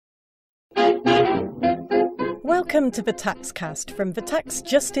Welcome to the Taxcast from the Tax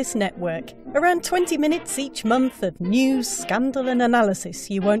Justice Network. Around 20 minutes each month of news, scandal and analysis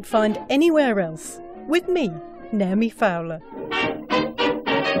you won't find anywhere else. With me, Naomi Fowler.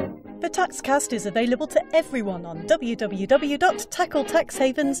 The Taxcast is available to everyone on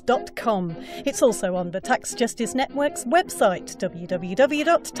www.tackletaxhavens.com. It's also on the Tax Justice Network's website,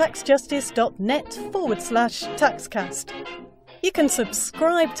 www.taxjustice.net/Taxcast. You can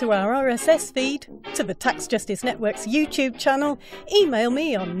subscribe to our RSS feed, to the Tax Justice Network's YouTube channel, email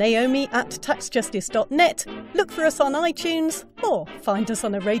me on naomi@taxjustice.net, look for us on iTunes, or find us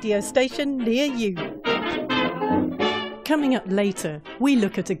on a radio station near you. Coming up later, we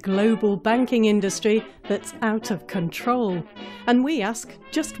look at a global banking industry that's out of control. And we ask,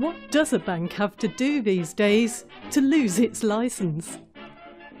 just what does a bank have to do these days to lose its licence?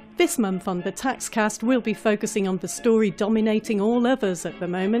 This month on the Taxcast, we'll be focusing on the story dominating all others at the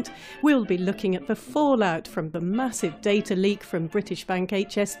moment. We'll be looking at the fallout from the massive data leak from British bank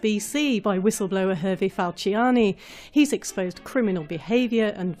HSBC by whistleblower Herve Falciani. He's exposed criminal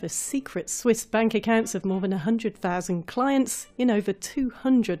behaviour and the secret Swiss bank accounts of more than 100,000 clients in over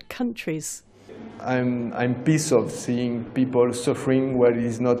 200 countries. I'm pissed of seeing people suffering where it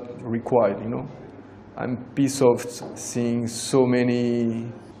is not required, I'm pissed of seeing so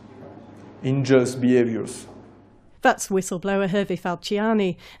many unjust behaviours. That's whistleblower Herve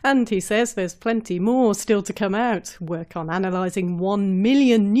Falciani, and he says there's plenty more still to come out. Work on analysing 1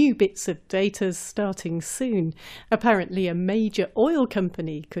 million new bits of data starting soon. Apparently a major oil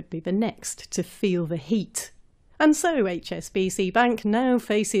company could be the next to feel the heat. And so HSBC Bank now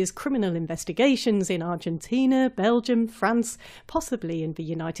faces criminal investigations in Argentina, Belgium, France, possibly in the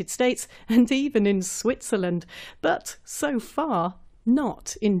United States, and even in Switzerland. But so far,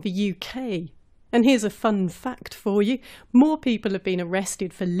 not in the UK. And here's a fun fact for you. More people have been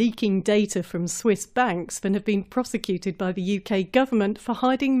arrested for leaking data from Swiss banks than have been prosecuted by the UK government for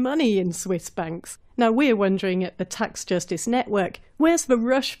hiding money in Swiss banks. Now we're wondering at the Tax Justice Network, where's the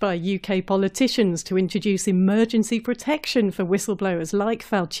rush by UK politicians to introduce emergency protection for whistleblowers like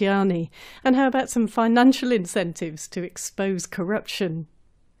Falciani? And how about some financial incentives to expose corruption?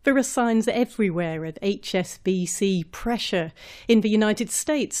 There are signs everywhere of HSBC pressure. In the United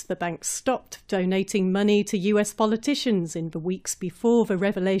States, the bank stopped donating money to US politicians in the weeks before the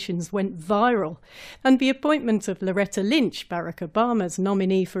revelations went viral. And the appointment of Loretta Lynch, Barack Obama's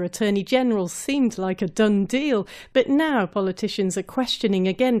nominee for Attorney General, seemed like a done deal. But now politicians are questioning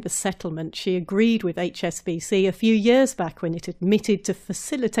again the settlement she agreed with HSBC a few years back when it admitted to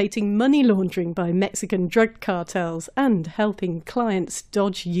facilitating money laundering by Mexican drug cartels and helping clients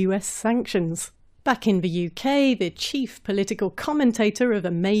dodge US sanctions. Back in the UK, the chief political commentator of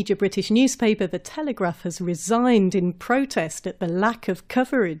a major British newspaper, The Telegraph, has resigned in protest at the lack of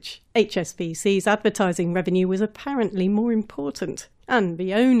coverage. HSBC's advertising revenue was apparently more important, and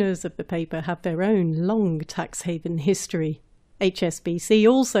the owners of the paper have their own long tax haven history. HSBC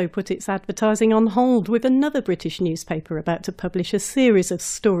also put its advertising on hold with another British newspaper about to publish a series of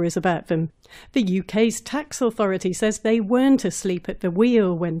stories about them. The UK's tax authority says they weren't asleep at the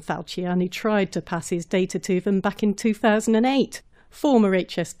wheel when Falciani tried to pass his data to them back in 2008. Former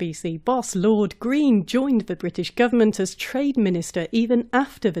HSBC boss Lord Green joined the British government as Trade Minister even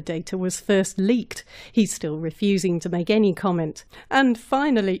after the data was first leaked. He's still refusing to make any comment. And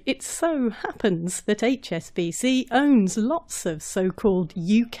finally, it so happens that HSBC owns lots of so-called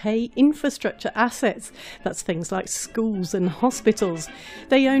UK infrastructure assets. That's things like schools and hospitals.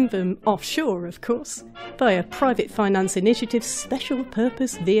 They own them offshore, of course, via private finance initiatives, special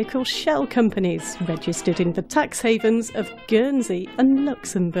purpose vehicle shell companies registered in the tax havens of Guernsey and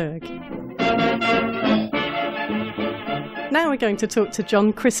Luxembourg. Now we're going to talk to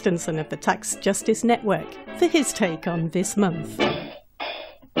John Christensen of the Tax Justice Network for his take on this month.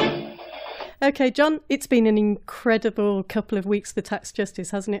 OK, John, it's been an incredible couple of weeks for Tax Justice,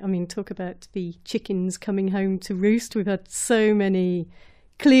 hasn't it? I mean, talk about the chickens coming home to roost. We've had so many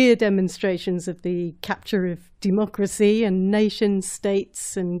clear demonstrations of the capture of democracy and nation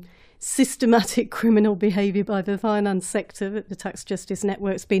states and systematic criminal behaviour by the finance sector that the Tax Justice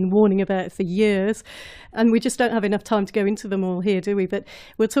Network's been warning about for years. And we just don't have enough time to go into them all here, do we? But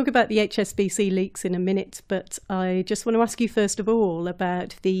we'll talk about the HSBC leaks in a minute. But I just want to ask you first of all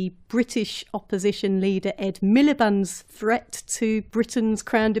about the British opposition leader Ed Miliband's threat to Britain's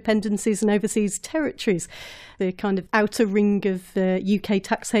crown dependencies and overseas territories, the kind of outer ring of UK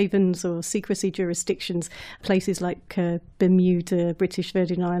tax havens or secrecy jurisdictions, places like Bermuda, British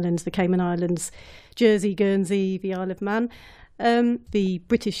Virgin Islands, the Cayman Islands, Jersey, Guernsey, the Isle of Man. The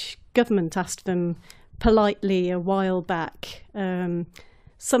British government asked them politely a while back,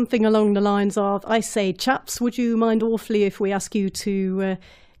 something along the lines of, I say, chaps, would you mind awfully if we ask you to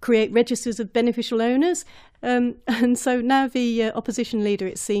create registers of beneficial owners? And so now the opposition leader,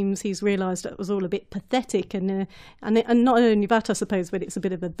 it seems, he's realised that was all a bit pathetic, and not only that, I suppose, but it's a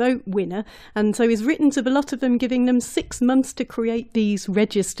bit of a vote winner. And so he's written to a lot of them, giving them 6 months to create these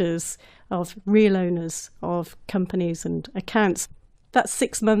registers of real owners of companies and accounts. That's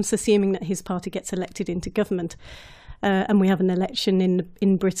 6 months, assuming that his party gets elected into government. And we have an election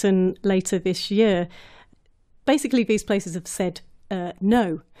in Britain later this year. Basically, these places have said,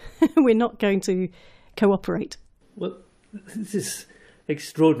 no, we're not going to cooperate. Well, this is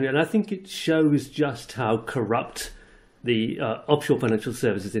extraordinary, and I think it shows just how corrupt the offshore financial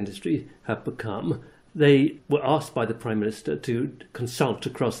services industry have become. They were asked by the Prime Minister to consult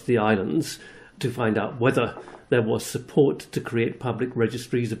across the islands to find out whether there was support to create public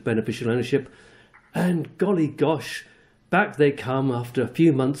registries of beneficial ownership, and golly gosh, back they come after a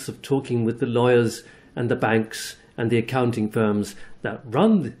few months of talking with the lawyers and the banks and the accounting firms that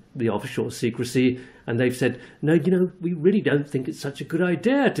run the offshore secrecy, and they've said, no, we really don't think it's such a good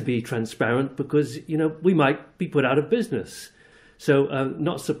idea to be transparent because, we might be put out of business. So,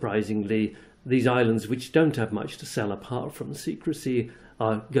 not surprisingly, these islands, which don't have much to sell apart from secrecy,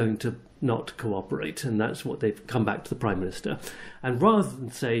 are going to not cooperate, and that's what they've come back to the Prime Minister. And rather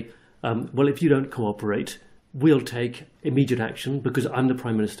than say, well, if you don't cooperate, we'll take immediate action because I'm the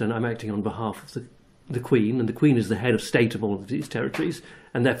Prime Minister and I'm acting on behalf of the Queen, and the Queen is the head of state of all of these territories,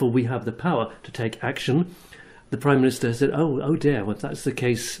 and therefore we have the power to take action. The Prime Minister said, oh dear, well, if that's the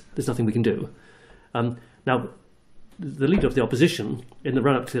case, there's nothing we can do. Now, the leader of the opposition, in the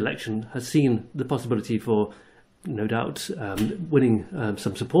run-up to the election, has seen the possibility for, no doubt, winning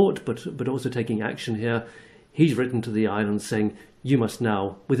some support, but also taking action here. He's written to the islands saying, you must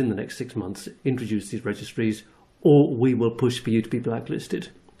now, within the next 6 months, introduce these registries, or we will push for you to be blacklisted.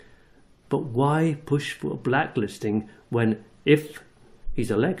 But why push for blacklisting when, if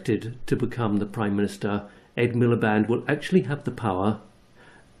he's elected to become the Prime Minister, Ed Miliband will actually have the power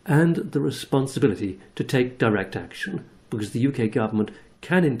and the responsibility to take direct action, because the UK government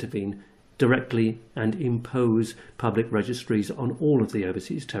can intervene directly and impose public registries on all of the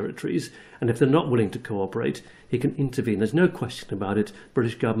overseas territories. And if they're not willing to cooperate, he can intervene. There's no question about it.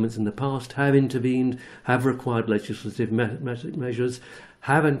 British governments in the past have intervened, have required legislative measures,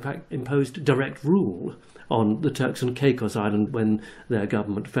 have in fact imposed direct rule on the Turks and Caicos Island when their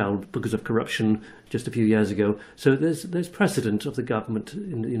government fell because of corruption just a few years ago. So there's precedent of the government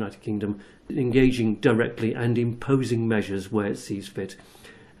in the United Kingdom engaging directly and imposing measures where it sees fit.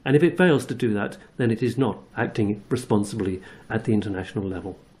 And if it fails to do that, then it is not acting responsibly at the international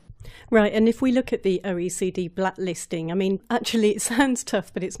level. Right, and if we look at the OECD blacklisting, I mean, actually it sounds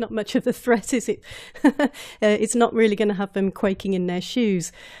tough, but it's not much of a threat, is it? It's not really going to have them quaking in their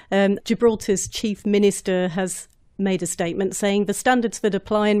shoes. Gibraltar's chief minister has made a statement saying the standards that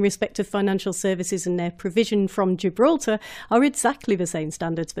apply in respect of financial services and their provision from Gibraltar are exactly the same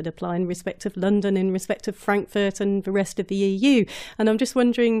standards that apply in respect of London, in respect of Frankfurt and the rest of the EU. And I'm just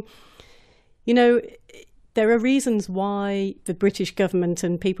wondering, there are reasons why the British government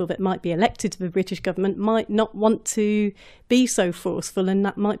and people that might be elected to the British government might not want to be so forceful, and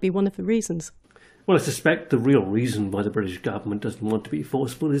that might be one of the reasons. Well, I suspect the real reason why the British government doesn't want to be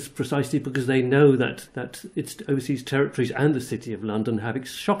forceful is precisely because they know that its overseas territories and the City of London have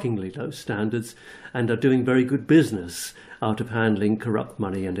shockingly low standards and are doing very good business out of handling corrupt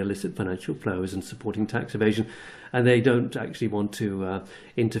money and illicit financial flows and supporting tax evasion. And they don't actually want to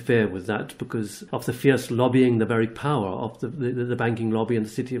interfere with that because of the fierce lobbying, the very power of the banking lobby in the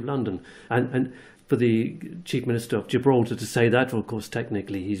City of London. And for the Chief Minister of Gibraltar to say that, well, of course,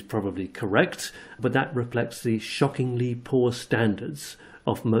 technically he's probably correct, but that reflects the shockingly poor standards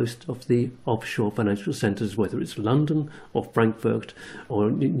of most of the offshore financial centres, whether it's London or Frankfurt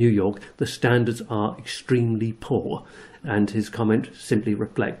or New York. The standards are extremely poor, and his comment simply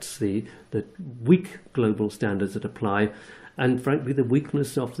reflects the weak global standards that apply, and frankly the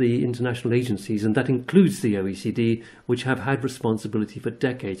weakness of the international agencies, and that includes the OECD, which have had responsibility for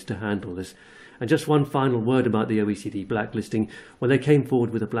decades to handle this. And just one final word about the OECD blacklisting. Well, they came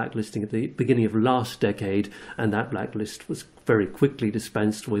forward with a blacklisting at the beginning of last decade, and that blacklist was very quickly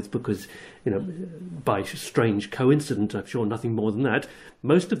dispensed with because, by strange coincidence, I'm sure nothing more than that,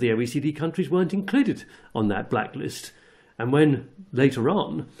 most of the OECD countries weren't included on that blacklist. And when later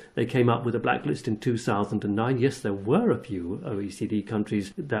on they came up with a blacklist in 2009, yes, there were a few OECD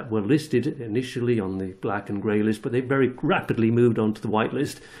countries that were listed initially on the black and grey list, but they very rapidly moved on to the white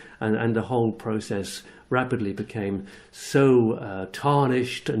list, and the whole process rapidly became so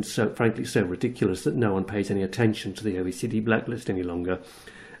tarnished and so, frankly, so ridiculous that no one pays any attention to the OECD blacklist any longer.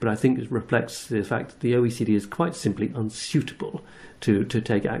 but I think it reflects the fact that the OECD is quite simply unsuitable to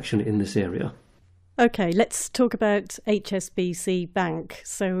take action in this area. OK, let's talk about HSBC Bank.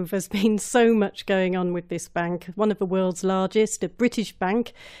 So there's been so much going on with this bank, one of the world's largest, a British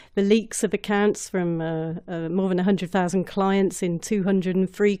bank. The leaks of accounts from more than 100,000 clients in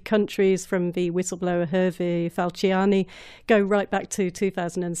 203 countries from the whistleblower Herve Falciani go right back to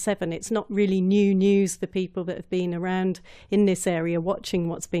 2007. It's not really new news for people that have been around in this area watching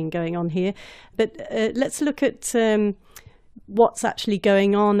what's been going on here. But let's look at what's actually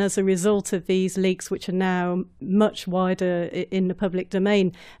going on as a result of these leaks, which are now much wider in the public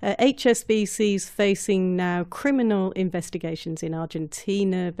domain. HSBC's facing now criminal investigations in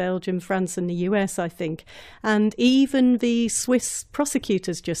Argentina, Belgium, France and the US, I think. And even the Swiss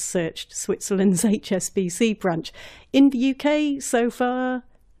prosecutors just searched Switzerland's HSBC branch. In the UK, so far,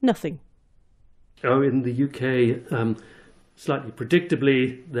 nothing. Oh, in the UK, slightly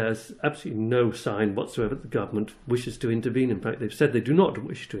predictably, there's absolutely no sign whatsoever that the government wishes to intervene. In fact, they've said they do not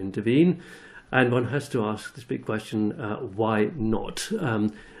wish to intervene. And one has to ask this big question, why not?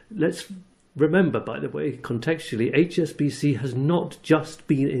 Let's remember, by the way, contextually, HSBC has not just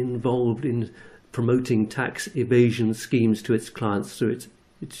been involved in promoting tax evasion schemes to its clients through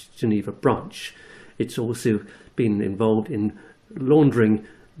its Geneva branch. It's also been involved in laundering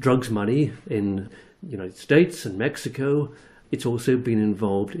drugs money in the United States and Mexico. It's also been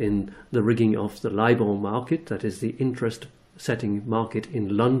involved in the rigging of the LIBOR market, that is the interest-setting market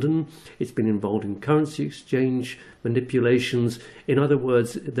in London. It's been involved in currency exchange manipulations. In other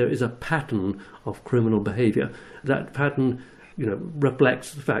words, there is a pattern of criminal behaviour. That pattern,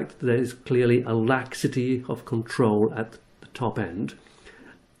 reflects the fact that there is clearly a laxity of control at the top end.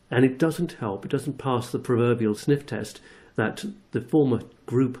 And it doesn't help, it doesn't pass the proverbial sniff test that the former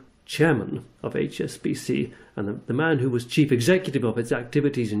group chairman of HSBC and the man who was chief executive of its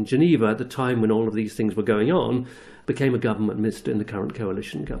activities in Geneva at the time when all of these things were going on became a government minister in the current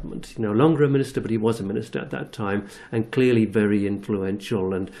coalition government. He's no longer a minister, but he was a minister at that time and clearly very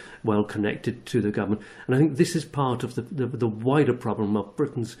influential and well connected to the government. And I think this is part of the wider problem of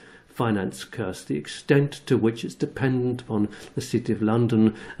Britain's finance curse, the extent to which it's dependent on the City of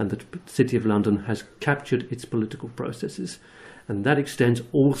London, and the City of London has captured its political processes. And that extends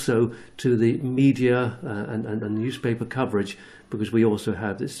also to the media and newspaper coverage, because we also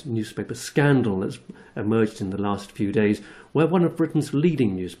have this newspaper scandal that's emerged in the last few days, where one of Britain's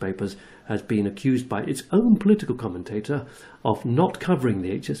leading newspapers has been accused by its own political commentator of not covering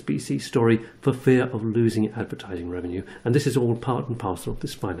the HSBC story for fear of losing advertising revenue. And this is all part and parcel of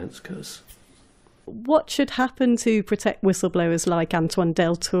this finance curse. What should happen to protect whistleblowers like Antoine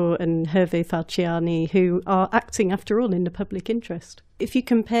Deltour and Herve Falciani, who are acting, after all, in the public interest? If you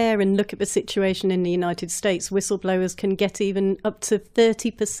compare and look at the situation in the United States, whistleblowers can get even up to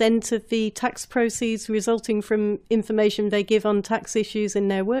 30% of the tax proceeds resulting from information they give on tax issues in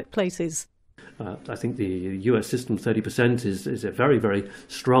their workplaces. I think the US system, 30%, is a very, very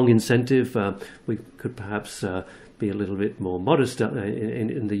strong incentive. We could perhaps be a little bit more modest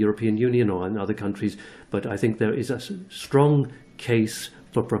in the European Union or in other countries, but I think there is a strong case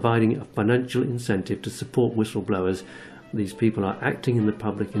for providing a financial incentive to support whistleblowers. These people are acting in the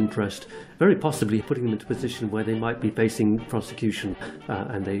public interest, very possibly putting them into a position where they might be facing prosecution,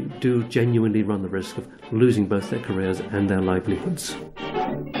 and they do genuinely run the risk of losing both their careers and their livelihoods.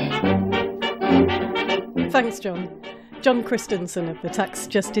 Thanks, John. John Christensen of the Tax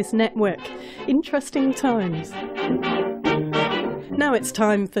Justice Network. Interesting times. Now it's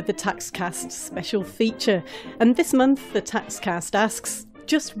time for the TaxCast special feature. And this month, the TaxCast asks,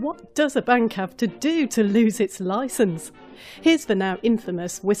 just what does a bank have to do to lose its licence? Here's the now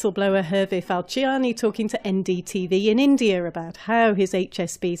infamous whistleblower Herve Falciani talking to NDTV in India about how his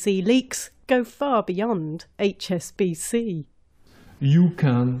HSBC leaks go far beyond HSBC. You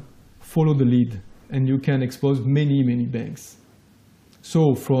can follow the lead and you can expose many, many banks.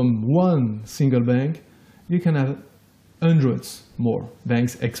 So from one single bank, you can have hundreds more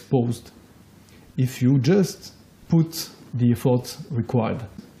banks exposed if you just put the effort required.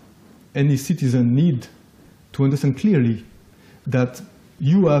 Any citizen need to understand clearly that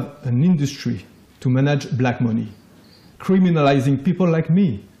you have an industry to manage black money, criminalizing people like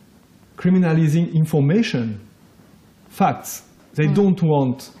me, criminalizing information, facts. They don't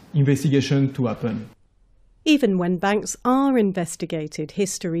want investigation to happen. Even when banks are investigated,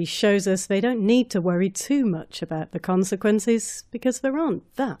 history shows us they don't need to worry too much about the consequences because there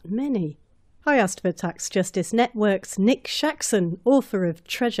aren't that many. I asked the Tax Justice Network's NicholasShaxson, author of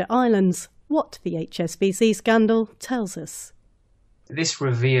Treasure Islands, what the HSBC scandal tells us. This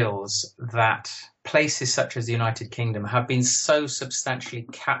reveals that places such as the United Kingdom have been so substantially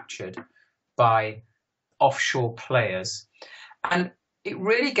captured by offshore players. And it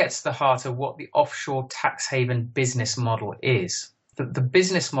really gets to the heart of what the offshore tax haven business model is. The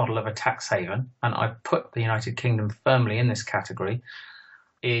business model of a tax haven, and I put the United Kingdom firmly in this category,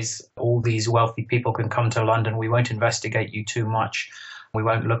 is all these wealthy people can come to London. We won't investigate you too much. We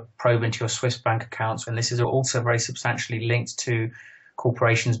won't probe into your Swiss bank accounts. And this is also very substantially linked to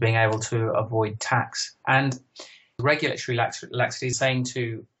corporations being able to avoid tax. And regulatory laxity is saying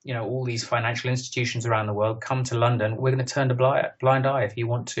to all these financial institutions around the world, come to London. We're going to turn a blind eye if you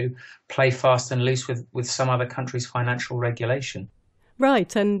want to play fast and loose with some other country's financial regulation.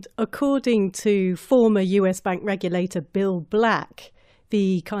 Right, and according to former US bank regulator Bill Black,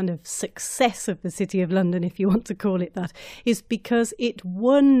 the kind of success of the City of London, if you want to call it that, is because it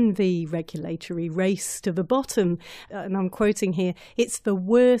won the regulatory race to the bottom. And I'm quoting here, it's the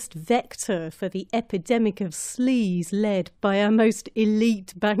worst vector for the epidemic of sleaze led by our most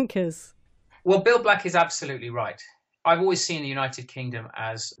elite bankers. Well, Bill Black is absolutely right. I've always seen the United Kingdom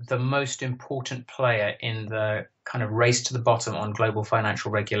as the most important player in the kind of race to the bottom on global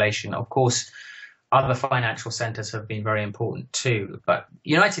financial regulation. Of course, other financial centres have been very important too, but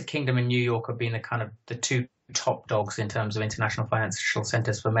United Kingdom and New York have been the two top dogs in terms of international financial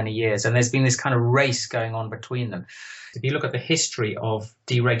centres for many years. And there's been this kind of race going on between them. If you look at the history of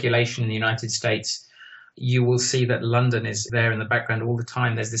deregulation in the United States, you will see that London is there in the background all the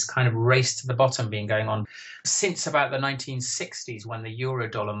time. There's this kind of race to the bottom being going on since about the 1960s, when the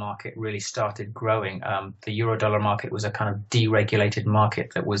Eurodollar market really started growing. The Eurodollar market was a kind of deregulated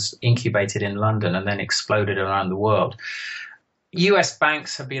market that was incubated in London and then exploded around the world. US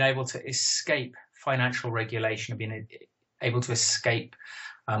banks have been able to escape financial regulation, have been able to escape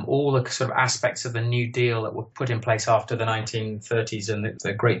all the sort of aspects of the New Deal that were put in place after the 1930s and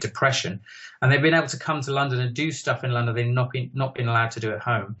the Great Depression. And they've been able to come to London and do stuff in London they've not been allowed to do at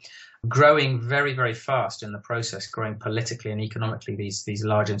home, growing very, very fast in the process, growing politically and economically, these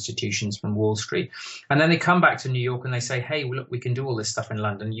large institutions from Wall Street. And then they come back to New York and they say, hey, well, look, we can do all this stuff in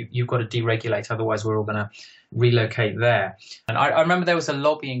London. You've got to deregulate, otherwise we're all going to relocate there. And I remember there was a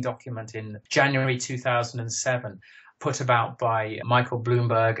lobbying document in January 2007 put about by Michael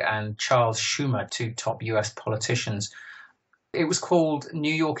Bloomberg and Charles Schumer, two top US politicians. It was called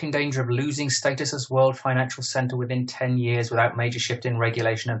New York in Danger of Losing Status as World Financial Center within 10 years without major shift in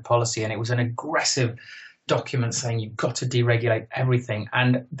regulation and policy. And it was an aggressive document saying you've got to deregulate everything.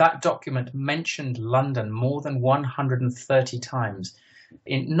 And that document mentioned London more than 130 times.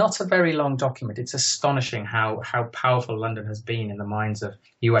 In not a very long document. It's astonishing how powerful London has been in the minds of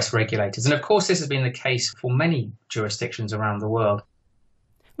US regulators. And of course, this has been the case for many jurisdictions around the world.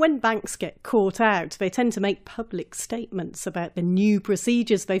 When banks get caught out, they tend to make public statements about the new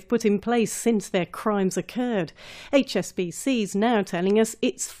procedures they've put in place since their crimes occurred. HSBC's now telling us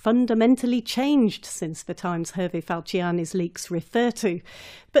it's fundamentally changed since the times Herve Falciani's leaks refer to.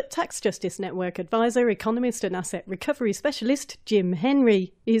 But Tax Justice Network advisor, economist and asset recovery specialist Jim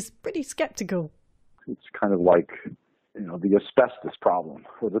Henry is pretty sceptical. It's kind of like, the asbestos problem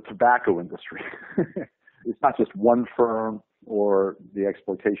or the tobacco industry. It's not just one firm or the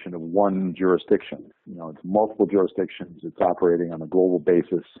exploitation of one jurisdiction. It's multiple jurisdictions. It's operating on a global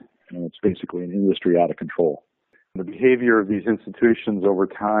basis, and it's basically an industry out of control. The behavior of these institutions over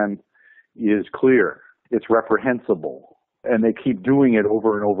time is clear. It's reprehensible, and they keep doing it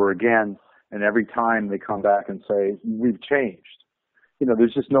over and over again, and every time they come back and say, we've changed.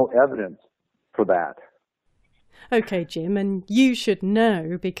 There's just no evidence for that. OK, Jim, and you should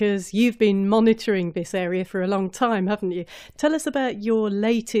know because you've been monitoring this area for a long time, haven't you? Tell us about your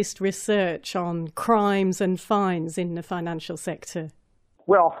latest research on crimes and fines in the financial sector.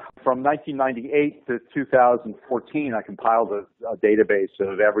 Well, from 1998 to 2014, I compiled a database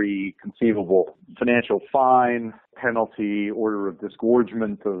of every conceivable financial fine, penalty, order of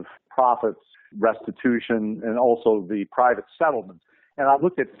disgorgement of profits, restitution, and also the private settlements. And I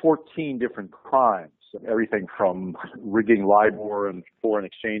looked at 14 different crimes. Everything from rigging LIBOR and foreign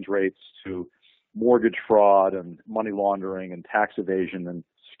exchange rates to mortgage fraud and money laundering and tax evasion and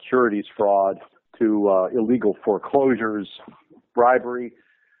securities fraud to illegal foreclosures, bribery.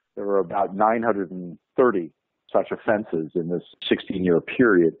 There were about 930 such offenses in this 16-year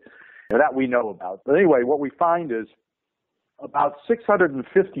period. Now, that we know about. But anyway, what we find is about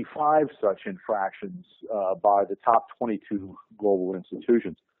 655 such infractions by the top 22 global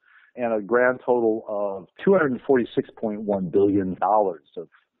institutions, and a grand total of $246.1 billion of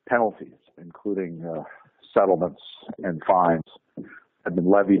penalties, including settlements and fines, have been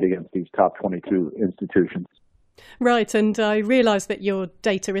levied against these top 22 institutions. Right, and I realise that your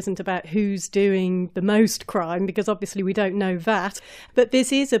data isn't about who's doing the most crime, because obviously we don't know that, but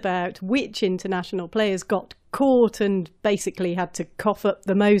this is about which international players got caught and basically had to cough up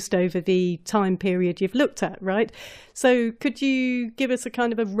the most over the time period you've looked at, right? So could you give us a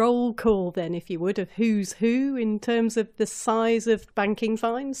kind of a roll call then, if you would, of who's who in terms of the size of banking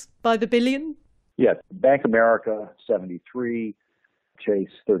fines by the billion? Yes, Bank America, 73, Chase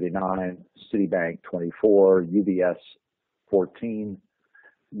 39, Citibank 24, UBS 14,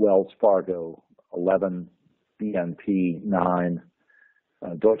 Wells Fargo 11, BNP 9,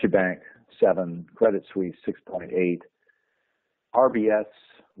 Deutsche Bank 7, Credit Suisse 6.8, RBS,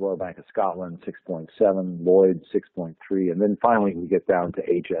 Royal Bank of Scotland 6.7, Lloyds 6.3, and then finally we get down to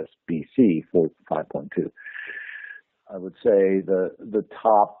HSBC 5.2. I would say the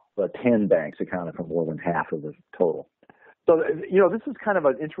top 10 banks accounted for more than half of the total. So, this is kind of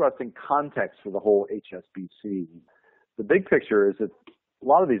an interesting context for the whole HSBC. The big picture is that a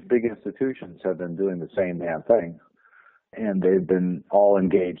lot of these big institutions have been doing the same damn thing, and they've been all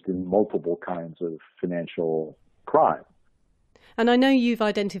engaged in multiple kinds of financial crime. And I know you've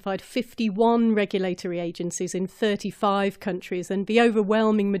identified 51 regulatory agencies in 35 countries, and the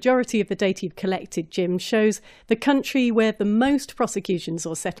overwhelming majority of the data you've collected, Jim, shows the country where the most prosecutions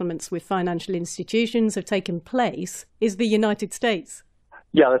or settlements with financial institutions have taken place is the United States.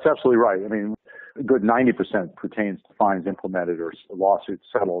 Yeah, that's absolutely right. I mean, a good 90% pertains to fines implemented or lawsuits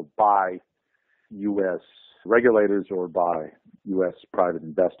settled by U.S. regulators or by U.S. private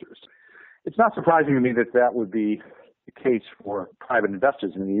investors. It's not surprising to me that would be the case for private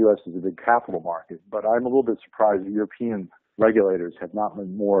investors. I mean, the U.S. is a big capital market, but I'm a little bit surprised that European regulators have not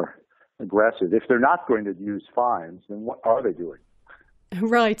been more aggressive. If they're not going to use fines, then what are they doing?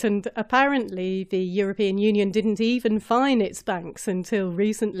 Right, and apparently the European Union didn't even fine its banks until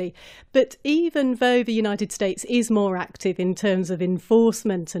recently. But even though the United States is more active in terms of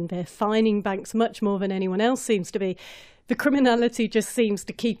enforcement and they're fining banks much more than anyone else seems to be, the criminality just seems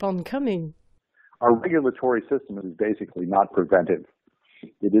to keep on coming. Our regulatory system is basically not preventive.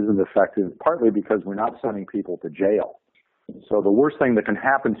 It isn't effective, partly because we're not sending people to jail. So the worst thing that can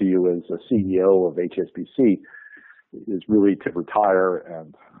happen to you as a CEO of HSBC is really to retire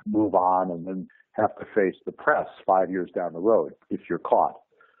and move on and then have to face the press 5 years down the road if you're caught.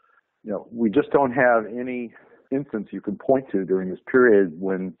 We just don't have any instance you can point to during this period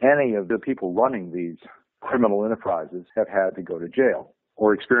when any of the people running these criminal enterprises have had to go to jail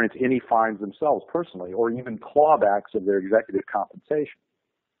or experience any fines themselves personally, or even clawbacks of their executive compensation.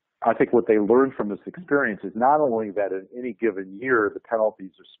 I think what they learned from this experience is not only that in any given year the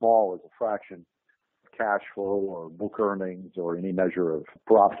penalties are small as a fraction of cash flow or book earnings or any measure of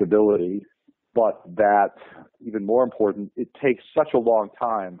profitability, but that, even more important, it takes such a long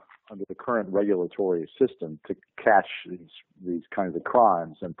time under the current regulatory system to catch these kinds of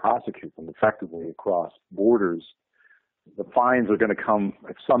crimes and prosecute them effectively across borders. The fines are going to come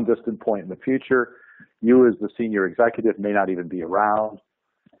at some distant point in the future. You as the senior executive may not even be around.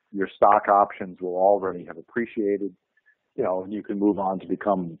 Your stock options will already have appreciated, and you can move on to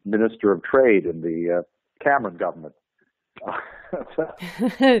become Minister of Trade in the Cameron government.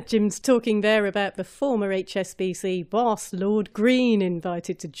 Jim's talking there about the former HSBC boss, Lord Green,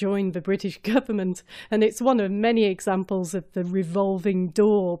 invited to join the British government. And it's one of many examples of the revolving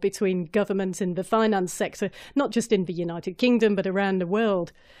door between government and the finance sector, not just in the United Kingdom, but around the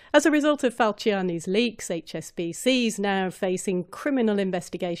world. As a result of Falciani's leaks, HSBC is now facing criminal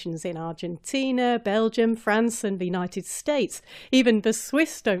investigations in Argentina, Belgium, France and the United States. Even the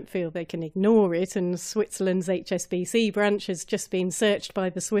Swiss don't feel they can ignore it, and Switzerland's HSBC branch has just been searched by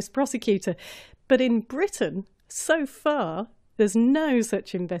the Swiss prosecutor. But in Britain, so far, there's no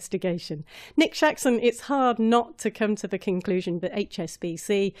such investigation. NicholasShaxson, it's hard not to come to the conclusion that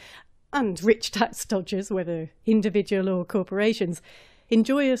HSBC and rich tax dodgers, whether individual or corporations,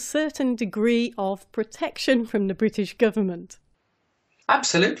 enjoy a certain degree of protection from the British government.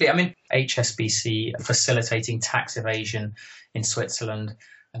 Absolutely. I mean, HSBC facilitating tax evasion in Switzerland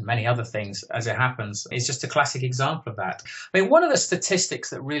and many other things, as it happens, is just a classic example of that. I mean, one of the statistics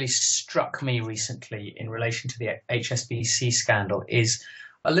that really struck me recently in relation to the HSBC scandal is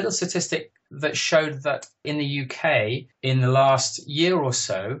a little statistic that showed that in the UK, in the last year or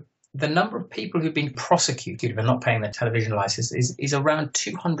so, the number of people who've been prosecuted for not paying their television license is around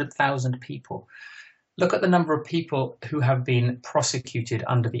 200,000 people. Look at the number of people who have been prosecuted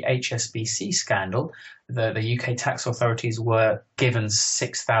under the HSBC scandal. The UK tax authorities were given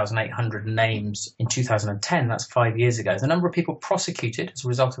 6,800 names in 2010. That's 5 years ago. The number of people prosecuted as a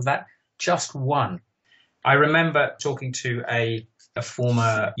result of that, just one. I remember talking to a a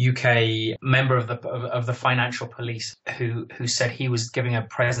former UK member of the financial police who said he was giving a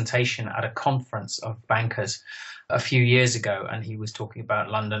presentation at a conference of bankers a few years ago, and he was talking about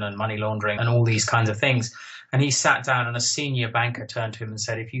London and money laundering and all these kinds of things. And he sat down, and a senior banker turned to him and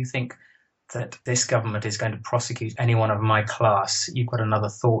said, "If you think that this government is going to prosecute anyone of my class, you've got another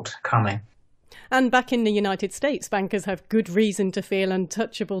thought coming." And back in the United States, bankers have good reason to feel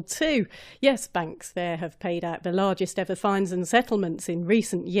untouchable too. Yes, banks there have paid out the largest ever fines and settlements in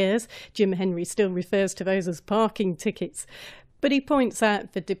recent years. Jim Henry still refers to those as parking tickets. But he points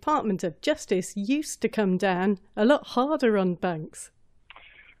out the Department of Justice used to come down a lot harder on banks.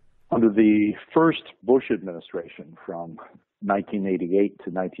 Under the first Bush administration, from 1988 to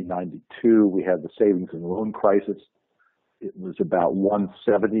 1992, we had the savings and loan crisis. It was about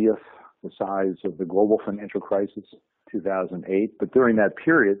 1/70th the size of the global financial crisis, 2008. But during that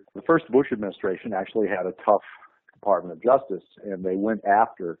period, the first Bush administration actually had a tough Department of Justice, and they went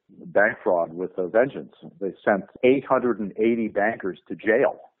after bank fraud with a vengeance. They sent 880 bankers to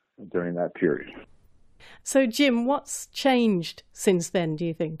jail during that period. So, Jim, what's changed since then, do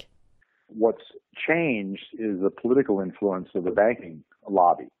you think? What's changed is the political influence of the banking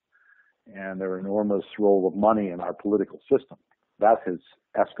lobby and their enormous role of money in our political system. That has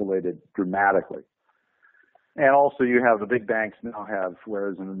escalated dramatically. And also you have the big banks now have,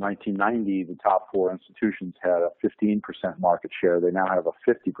 whereas in 1990 the top four institutions had a 15% market share, they now have a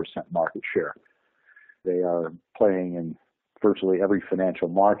 50% market share. They are playing in virtually every financial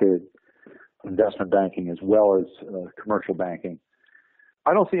market, investment banking as well as commercial banking.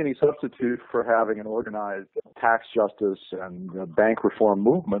 I don't see any substitute for having an organized tax justice and bank reform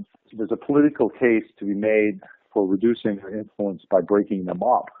movement. There's a political case to be made for reducing their influence by breaking them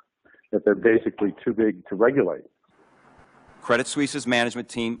up, that they're basically too big to regulate. Credit Suisse's management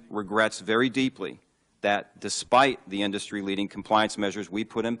team regrets very deeply that despite the industry-leading compliance measures we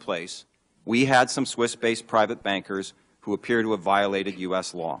put in place, we had some Swiss-based private bankers who appear to have violated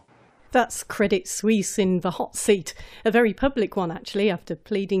U.S. law. That's Credit Suisse in the hot seat, a very public one actually, after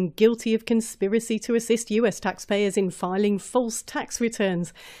pleading guilty of conspiracy to assist US taxpayers in filing false tax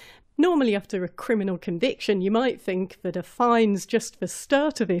returns. Normally after a criminal conviction, you might think that a fine's just the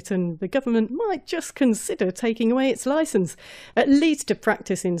start of it and the government might just consider taking away its licence, at least to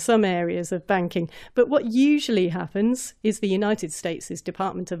practice in some areas of banking. But what usually happens is the United States'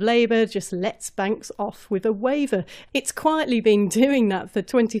 Department of Labour just lets banks off with a waiver. It's quietly been doing that for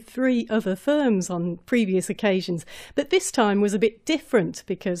 23 other firms on previous occasions. But this time was a bit different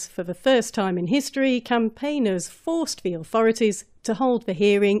because for the first time in history, campaigners forced the authorities to hold the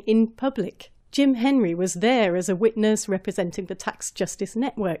hearing in public. Jim Henry was there as a witness representing the Tax Justice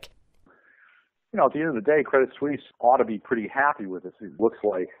Network. You know, at the end of the day, Credit Suisse ought to be pretty happy with this. It looks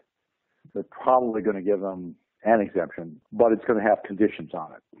like they're probably going to give them an exemption, but it's going to have conditions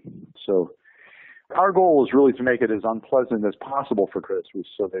on it. So our goal is really to make it as unpleasant as possible for Credit Suisse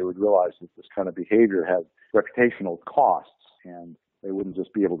so they would realize that this kind of behavior has reputational costs and they wouldn't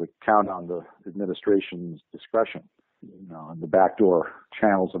just be able to count on the administration's discretion. You know, and the backdoor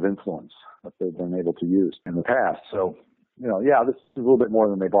channels of influence that they've been able to use in the past. So, you know, yeah, this is a little bit more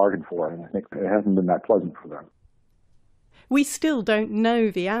than they bargained for, and I think it hasn't been that pleasant for them. We still don't know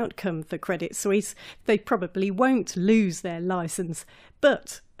the outcome for Credit Suisse. They probably won't lose their licence.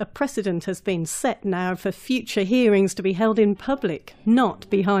 But a precedent has been set now for future hearings to be held in public, not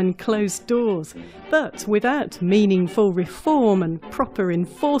behind closed doors. But without meaningful reform and proper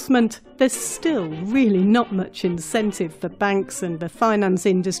enforcement, there's still really not much incentive for banks and the finance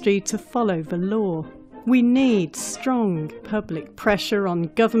industry to follow the law. We need strong public pressure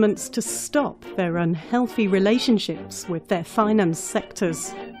on governments to stop their unhealthy relationships with their finance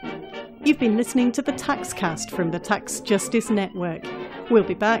sectors. You've been listening to the Taxcast from the Tax Justice Network. We'll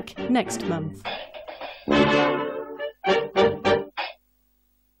be back next month.